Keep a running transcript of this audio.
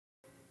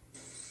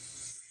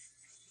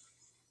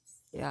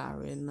Y'all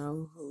already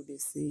know who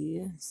this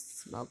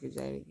is. Smoky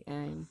J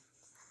Gang.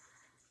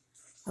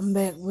 I'm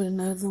back with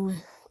another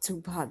one.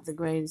 Tupac the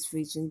Greatest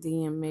featuring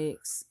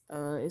DMX.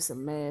 It's a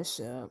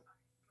mashup.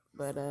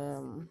 But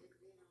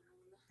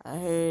I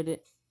heard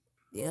it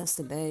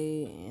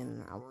yesterday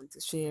and I wanted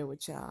to share it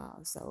with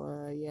y'all.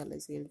 So yeah,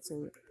 let's get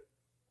into it.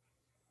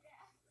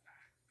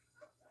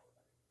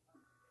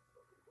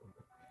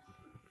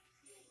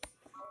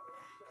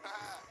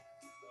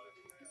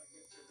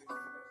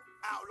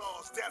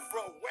 Outlaws, death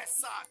row,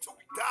 west side till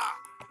we die.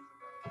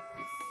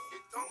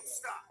 It don't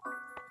stop.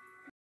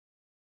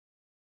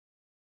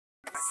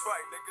 That's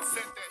right, nigga,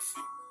 sent that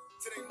shit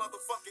to they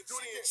motherfucking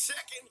duty and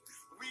checking.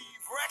 We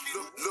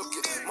wrecking. Look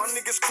it, my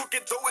niggas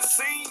crooked though it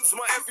seems.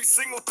 My every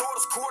single thought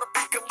is quarter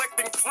be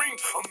collecting cream.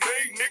 I'm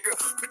made, nigga.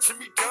 Picture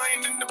me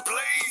dying in the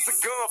blaze. A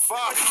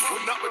gunfire.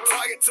 We're not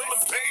retired till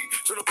I'm paid.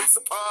 To the base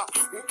of pie.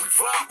 When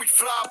we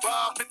fly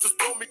by. Bitches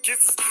blow me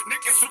kisses.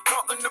 Niggas who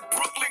Compton to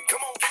Brooklyn.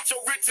 Come on, get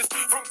your riches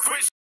from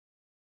Chris.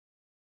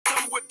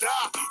 Would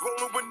die,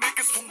 rolling with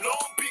niggas from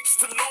Long Beach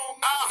to Long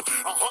Island.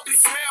 I hardly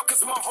smile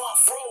cause my heart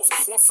froze.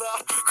 Once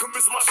I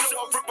commence my show,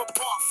 I rip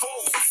apart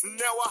foes.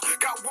 Now I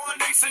got one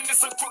nation,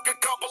 it's a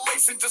crooked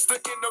compilation just to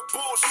end the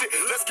bullshit.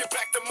 Let's get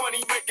back to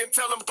money making,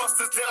 tell them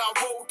busters that I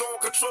rolled on,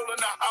 controlling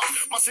the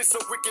house. My shit so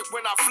wicked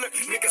when I flip,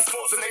 niggas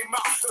closing their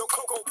mouth. The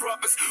Coco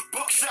Brothers,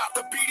 Bookshot,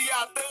 the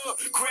BDI Thug,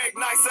 Greg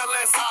Nice,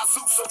 LS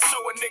Jesus, I'm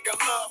showing nigga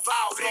love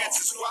out. Fans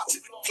is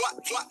watching,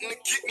 plotting to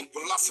get me.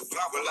 Will I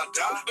survive, will I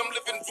die? I'm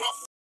living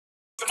rough.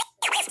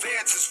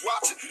 Fans is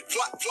watching,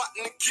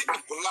 plotting to get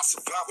me. Will I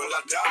survive? Will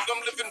I die?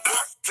 I'm living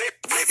rough.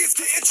 Niggas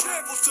getting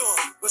trampled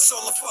on. What's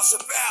all the fuss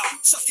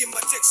about? Sucking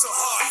my dick so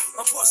hard,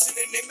 I'm busting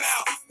in their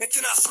mouth. And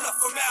then I snuff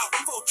them out.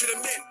 Vote to the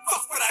men.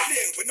 Fuck what I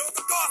did. When all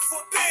the God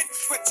forbid,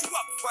 wet you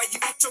up while you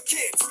with your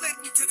kids.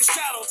 Slid into the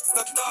shadows,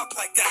 cause I'm dark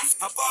like that.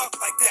 I bark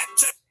like that.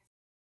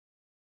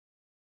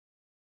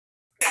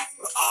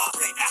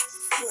 They act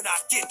when I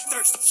get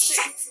thirsty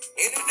shit.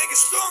 Ain't a nigga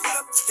strong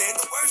enough to stand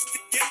the worst to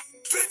get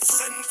bits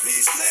and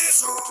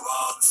pieces or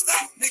all the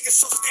stuff.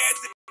 Niggas so scared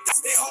that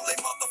they hold their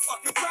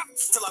motherfucking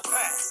props till I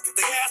pass.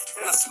 They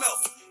ask and I smell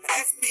them.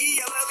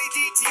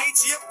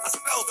 SBELLEDTHEM, I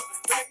spelled them.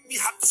 They make me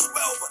have to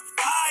swell, but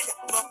I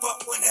lump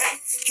up one head.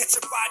 Catch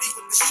a body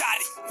with the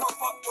shotty, pump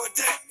up one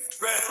dead.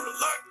 Red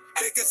alert.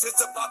 Niggas is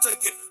about to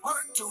get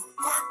hurt to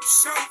work the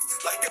shirt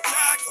like a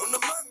tag on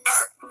the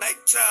murder.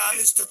 Nighttime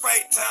is the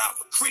right time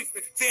for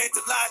creeping.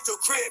 Vandalize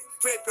your crib,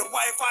 raping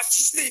wife while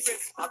she sleeping.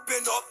 I've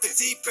been off the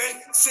deep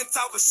end since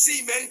I was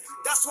seaman.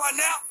 That's why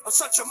now I'm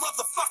such a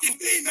motherfucking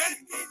demon.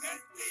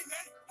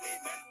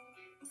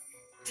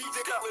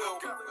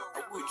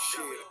 I would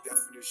share the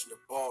definition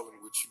of balling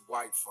with you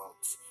white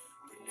folks.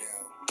 But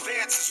now,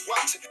 fans is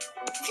watching,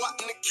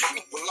 plotting to get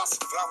me. Will I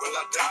survive? Will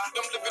I die?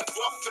 I'm living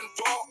rough and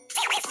raw.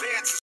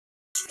 Fans is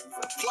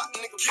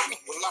plotting to get me.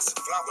 Will I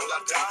survive? Will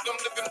I die? I'm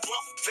living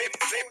rough.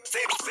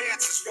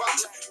 Fans is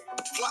watching,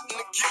 plotting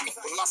to get me.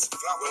 Will I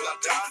survive? Will I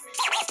die?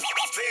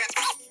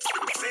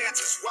 Fans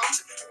is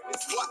watching,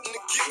 plotting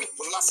to get me.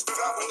 Will I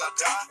survive? Will I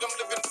die? I'm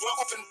living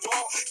rough and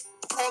raw.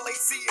 All they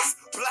see is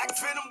black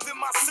venom in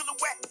my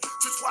silhouette.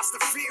 Just watch the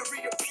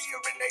fury appear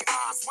in their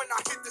eyes when I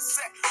hit the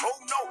set. Oh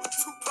no,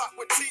 Tupac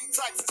with team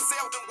types and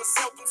seldom was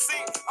seldom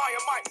seen. I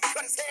might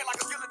cut his hair like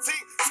a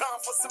guillotine. Time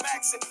for some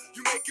action.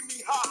 You making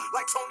me high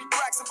like Tony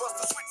Braxton,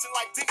 Buster switching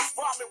like Dennis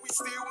Rodman. We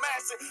still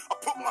mashing. I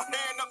put my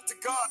hand up to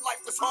God.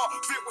 Life was hard,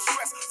 filled with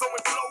stress.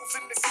 Throwing blows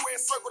in the square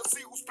circle to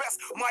see who's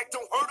best. Mike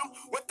don't hurt him.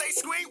 What they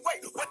scream,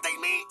 wait, what they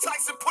mean?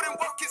 Tyson put in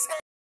work his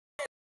head.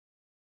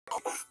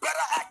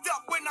 Better act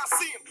up when I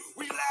see him.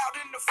 We loud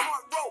in the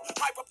front row.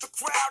 Hype up the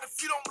crowd. If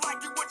you don't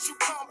like it, what you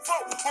come for?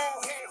 All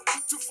hail.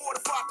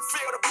 245 to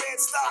fail the bed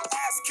style.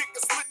 Ass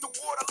kicker, split the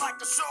water like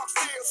the sharks.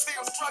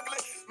 Still struggling.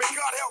 May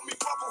God help me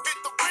bubble.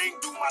 Hit the ring,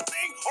 do my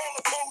thing. All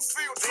opposed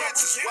feel trouble.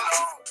 Is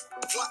watching,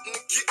 plotting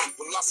to get me.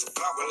 Will I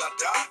survive? Will I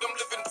die? I'm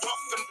living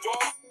rough and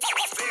raw.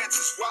 Fans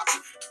is watching,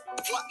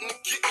 plotting to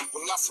get me.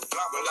 Will I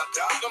survive? Will I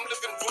die? I'm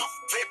living rough.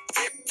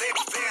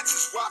 Fans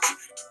is watching,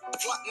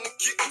 plotting to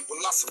get me.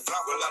 Will I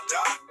survive? Will I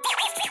die?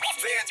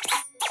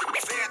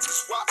 Fans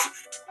is watching,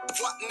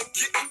 plotting to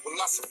get me. Will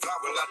I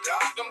survive? Will I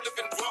die? I'm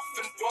living rough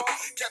and raw.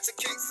 Catching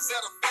cases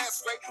at a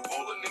fast rate,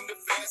 rolling in the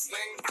fast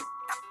lane.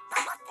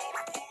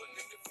 Rolling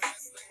in the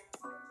fast lane.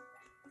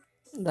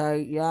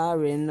 Like y'all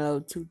already know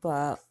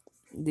Tupac,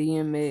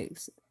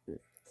 DMX,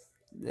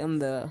 them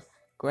the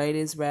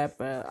greatest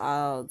rapper of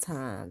all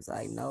times.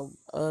 Like no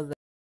other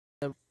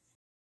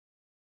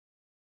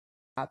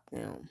top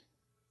them.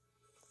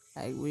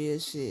 Like real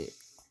shit.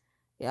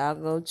 Y'all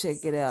go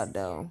check it out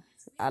though.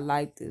 I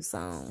like this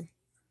song.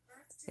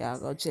 Y'all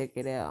go check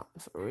it out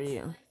for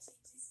real.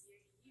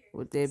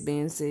 With that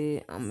being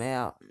said, I'm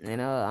out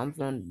and I'm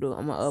gonna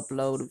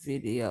upload a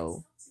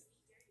video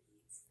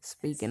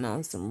speaking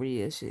on some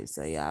real shit.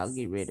 So y'all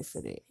get ready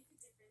for that.